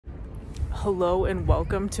Hello and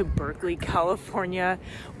welcome to Berkeley, California.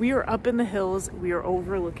 We are up in the hills. We are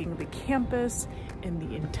overlooking the campus and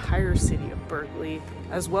the entire city of Berkeley,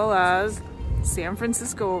 as well as San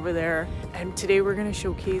Francisco over there. And today we're going to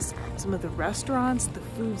showcase some of the restaurants, the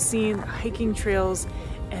food scene, the hiking trails,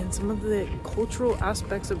 and some of the cultural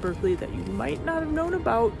aspects of Berkeley that you might not have known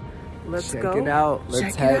about. Let's go. Check it out.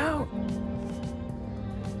 Let's head out.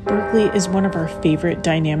 Berkeley is one of our favorite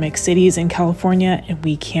dynamic cities in California, and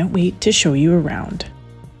we can't wait to show you around.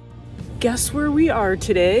 Guess where we are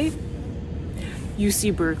today?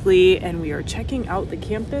 UC Berkeley, and we are checking out the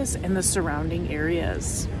campus and the surrounding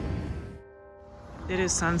areas. It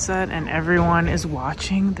is sunset and everyone is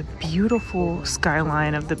watching the beautiful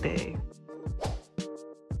skyline of the bay.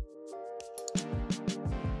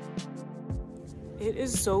 It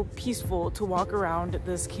is so peaceful to walk around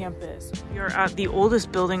this campus. We are at the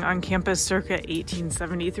oldest building on campus, circa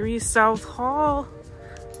 1873, South Hall.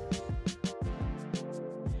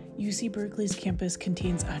 UC Berkeley's campus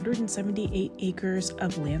contains 178 acres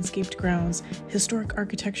of landscaped grounds, historic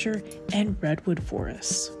architecture, and redwood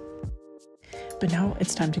forests. But now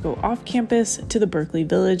it's time to go off campus to the Berkeley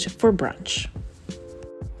Village for brunch.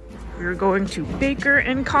 We're going to Baker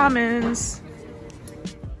and Commons.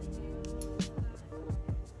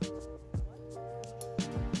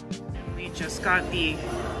 Just got the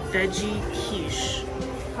veggie quiche.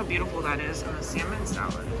 How beautiful that is, and the salmon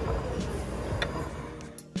salad.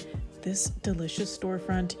 This delicious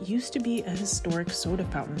storefront used to be a historic soda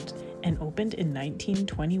fountain and opened in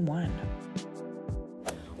 1921.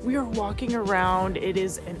 We are walking around. It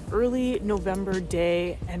is an early November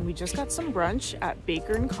day, and we just got some brunch at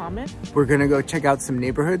Baker and Common. We're gonna go check out some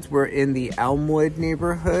neighborhoods. We're in the Elmwood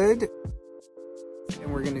neighborhood,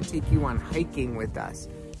 and we're gonna take you on hiking with us.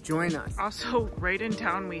 Join us. Also, right in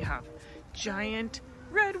town, we have giant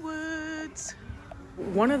redwoods.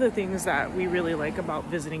 One of the things that we really like about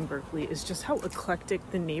visiting Berkeley is just how eclectic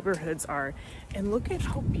the neighborhoods are. And look at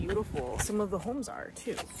how beautiful some of the homes are,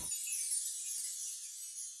 too.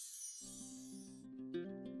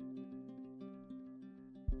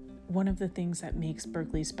 One of the things that makes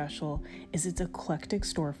Berkeley special is its eclectic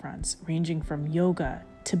storefronts, ranging from yoga,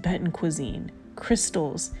 Tibetan cuisine,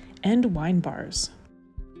 crystals, and wine bars.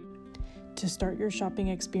 To start your shopping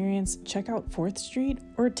experience, check out 4th Street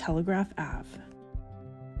or Telegraph Ave.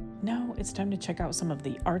 Now it's time to check out some of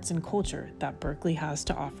the arts and culture that Berkeley has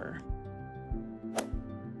to offer.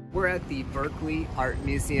 We're at the Berkeley Art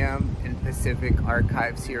Museum and Pacific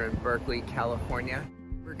Archives here in Berkeley, California.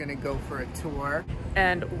 We're gonna go for a tour.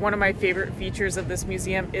 And one of my favorite features of this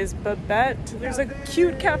museum is Babette. There's a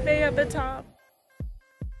cute cafe at the top.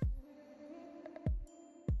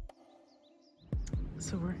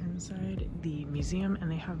 So we're inside the museum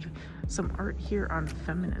and they have some art here on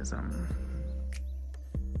feminism.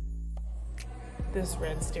 This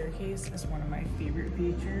red staircase is one of my favorite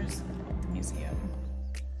features of the museum.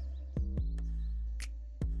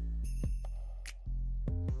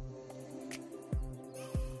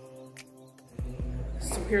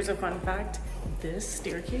 So here's a fun fact. This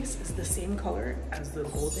staircase is the same color as the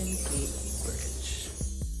Golden Gate Bridge.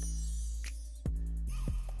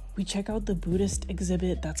 We check out the Buddhist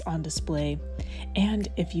exhibit that's on display. And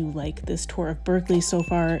if you like this tour of Berkeley so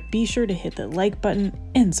far, be sure to hit the like button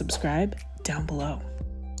and subscribe down below.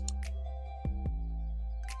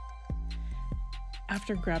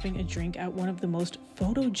 After grabbing a drink at one of the most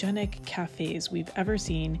photogenic cafes we've ever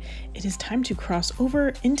seen, it is time to cross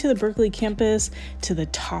over into the Berkeley campus to the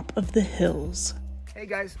top of the hills. Hey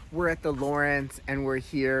guys, we're at the Lawrence and we're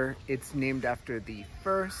here. It's named after the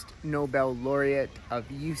first Nobel laureate of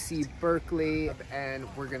UC Berkeley, and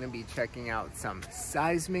we're gonna be checking out some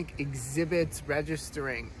seismic exhibits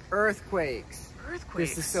registering earthquakes.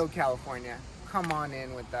 This is so California. Come on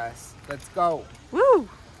in with us. Let's go. Woo!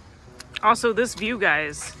 Also, this view,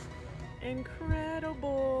 guys.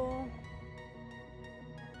 Incredible.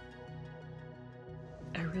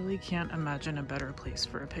 I really can't imagine a better place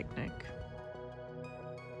for a picnic.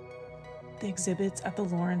 The exhibits at the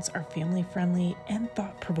Lawrence are family-friendly and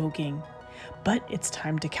thought-provoking, but it's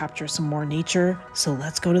time to capture some more nature, so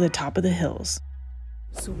let's go to the top of the hills.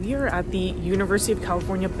 So we are at the University of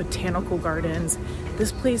California Botanical Gardens.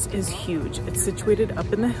 This place is huge. It's situated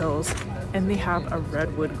up in the hills, and they have a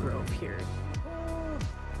redwood grove here.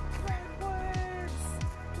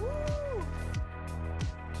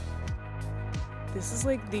 This is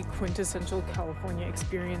like the quintessential California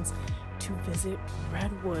experience, to visit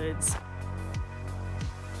redwoods.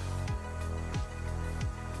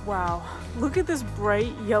 Wow, look at this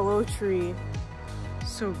bright yellow tree.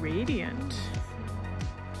 So radiant.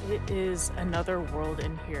 It is another world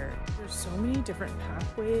in here. There's so many different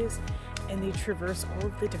pathways and they traverse all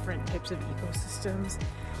of the different types of ecosystems.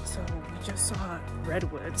 So we just saw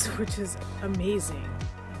redwoods, which is amazing.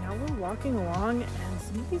 And now we're walking along, and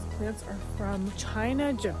some of these plants are from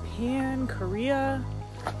China, Japan, Korea,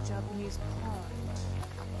 Japanese pond.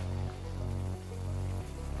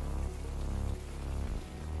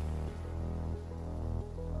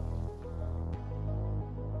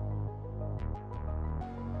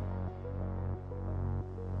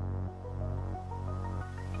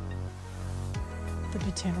 The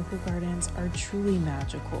botanical gardens are truly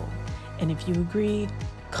magical, and if you agree,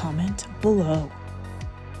 comment below.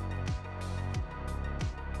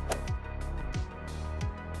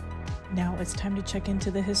 Now it's time to check into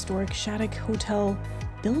the historic Shattuck Hotel,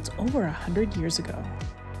 built over 100 years ago.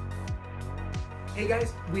 Hey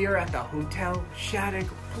guys, we are at the Hotel Shattuck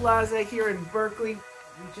Plaza here in Berkeley.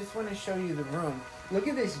 We just want to show you the room. Look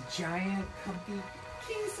at this giant, comfy,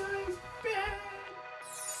 king-size bed.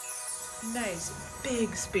 Nice,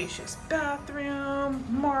 big, spacious bathroom,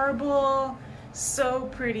 marble, so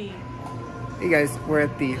pretty. Hey guys, we're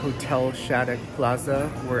at the Hotel Shattuck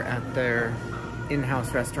Plaza. We're at their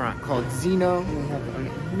in-house restaurant called Zeno. We have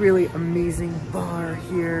a really amazing bar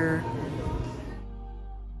here.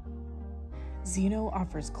 Zeno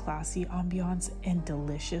offers classy ambiance and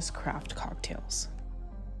delicious craft cocktails.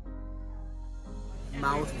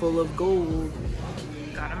 Mouthful of gold.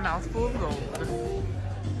 Got a mouthful of gold.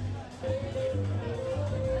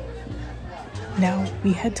 Now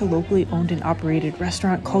we head to locally owned and operated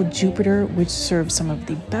restaurant called Jupiter, which serves some of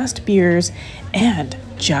the best beers and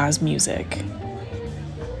jazz music.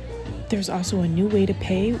 There's also a new way to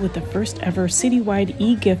pay with the first ever citywide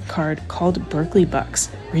e-gift card called Berkeley Bucks,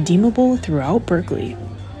 redeemable throughout Berkeley.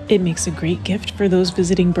 It makes a great gift for those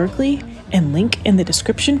visiting Berkeley, and link in the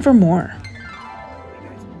description for more.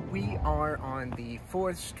 We are on the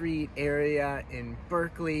 4th Street area in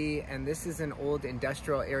Berkeley, and this is an old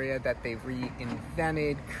industrial area that they've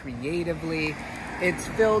reinvented creatively. It's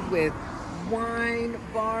filled with wine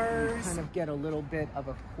bars. Kind of get a little bit of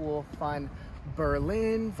a cool, fun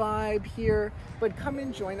Berlin vibe here, but come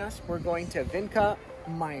and join us. We're going to Vinca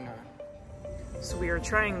Minor. So we are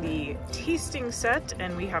trying the tasting set,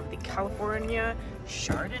 and we have the California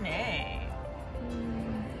Chardonnay.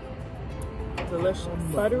 Delicious,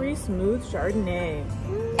 buttery smooth Chardonnay.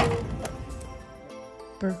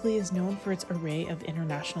 Berkeley is known for its array of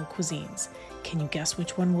international cuisines. Can you guess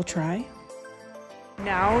which one we'll try?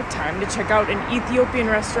 Now, time to check out an Ethiopian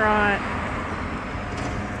restaurant.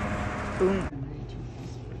 Boom.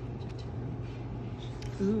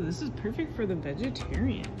 Ooh, this is perfect for the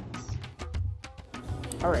vegetarians.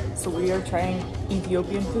 All right, so we are trying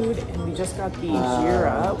Ethiopian food, and we just got the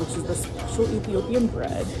jira, which is the special Ethiopian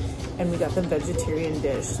bread, and we got the vegetarian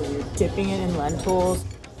dish. So we're dipping it in lentils.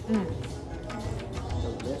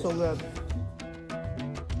 So good.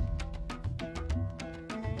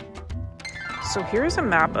 So here's a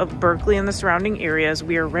map of Berkeley and the surrounding areas.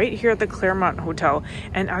 We are right here at the Claremont Hotel,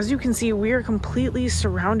 and as you can see, we are completely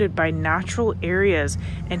surrounded by natural areas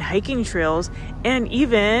and hiking trails and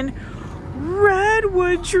even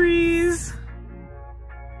redwood trees.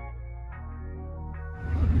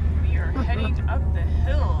 We are heading up the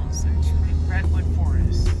hills into the redwood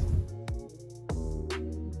forest.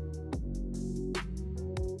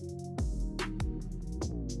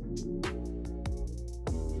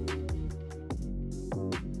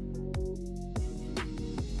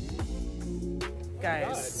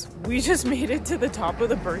 Guys, we just made it to the top of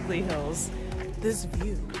the Berkeley Hills. This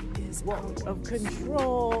view is out of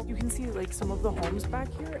control. You can see like some of the homes back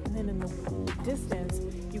here, and then in the distance,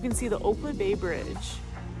 you can see the Oakland Bay Bridge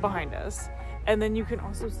behind us. And then you can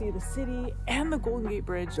also see the city and the Golden Gate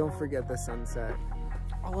Bridge. Don't forget the sunset.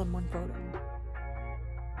 All in one photo.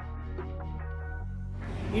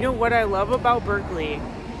 You know what I love about Berkeley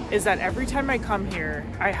is that every time I come here,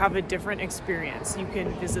 I have a different experience. You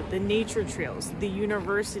can visit the nature trails, the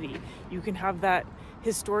university. You can have that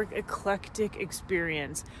historic, eclectic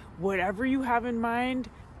experience. Whatever you have in mind,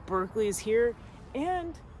 Berkeley is here.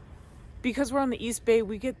 And because we're on the East Bay,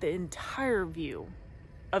 we get the entire view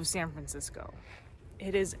of San Francisco.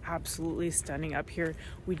 It is absolutely stunning up here.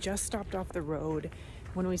 We just stopped off the road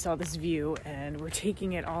when we saw this view, and we're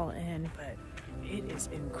taking it all in, but it is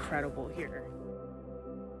incredible here.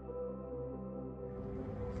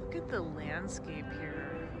 Look at the landscape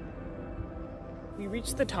here. We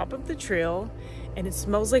reached the top of the trail, and it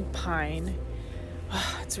smells like pine.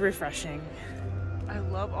 It's refreshing. I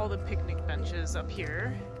love all the picnic benches up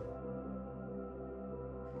here.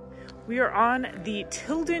 We are on the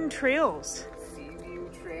Tilden Trails. Seaview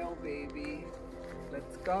Trail, baby.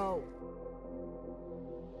 Let's go.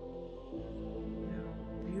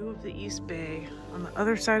 View of of the East Bay on the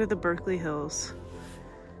other side of the Berkeley Hills.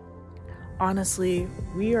 Honestly,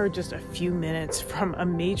 we are just a few minutes from a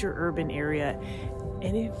major urban area,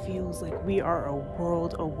 and it feels like we are a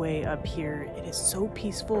world away up here. It is so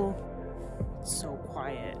peaceful, it's so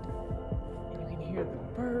quiet. And you can hear the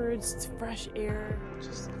birds, it's fresh air. It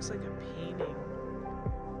just looks like a painting.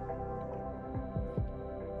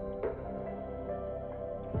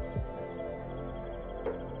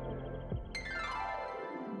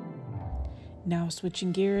 Now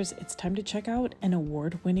switching gears, it's time to check out an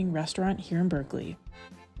award-winning restaurant here in Berkeley.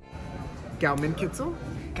 Gauman Kitzel.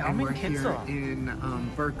 And we're Kitzel. here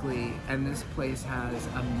in Berkeley, and this place has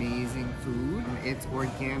amazing food. It's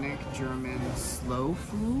organic German slow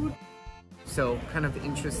food. So kind of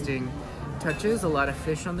interesting touches, a lot of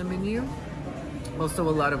fish on the menu. Also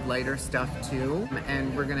a lot of lighter stuff too.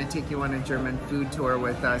 And we're gonna take you on a German food tour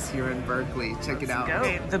with us here in Berkeley. Check it out.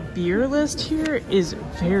 Okay, the beer list here is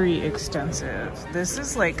very extensive. This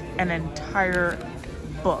is like an entire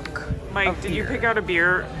book. Mike, did you pick out a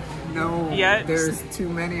beer? No, yet? There's too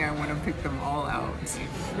many. I want to pick them all out.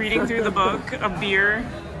 Reading through the book of beer.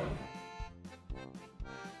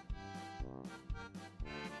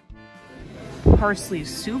 Parsley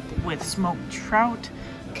soup with smoked trout,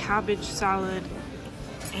 cabbage salad,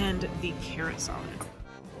 and the carrot salad.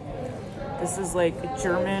 This is like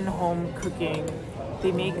German home cooking.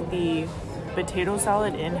 They make the potato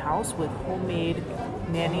salad in-house with homemade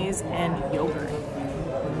mayonnaise and yogurt.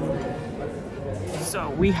 So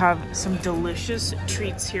we have some delicious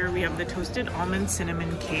treats here. We have the toasted almond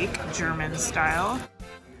cinnamon cake, German style.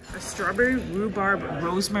 A strawberry rhubarb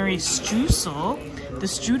rosemary streusel. The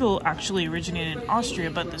strudel actually originated in Austria,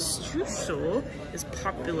 but the streusel is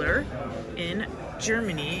popular in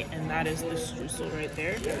Germany, and that is the streusel right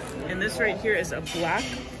there. And this right here is a black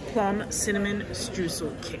plum cinnamon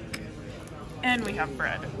streusel cake. And we have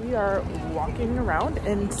bread. We are walking around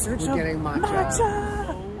in search of matcha.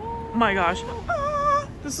 Oh my gosh.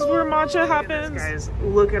 This is where matcha happens. Guys,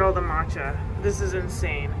 look at all the matcha. This is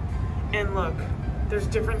insane. And look, there's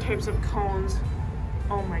different types of cones.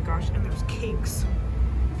 Oh my gosh, and there's cakes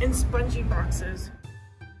in spongy boxes.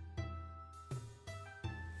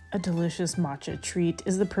 A delicious matcha treat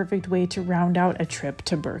is the perfect way to round out a trip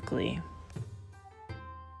to Berkeley.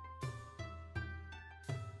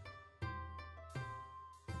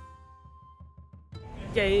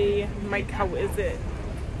 Yay, Mike, how is it?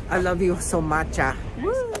 I love you so much.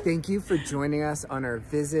 Woo. Thank you for joining us on our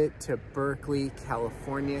visit to Berkeley,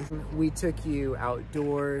 California. We took you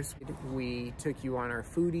outdoors. We took you on our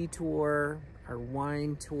foodie tour, our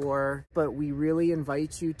wine tour, but we really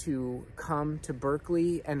invite you to come to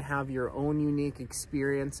Berkeley and have your own unique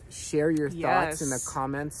experience. Share your thoughts in the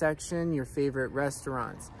comment section, your favorite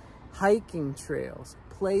restaurants, hiking trails,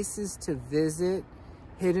 places to visit,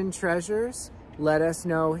 hidden treasures. Let us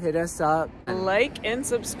know, hit us up. Like and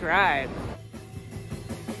subscribe.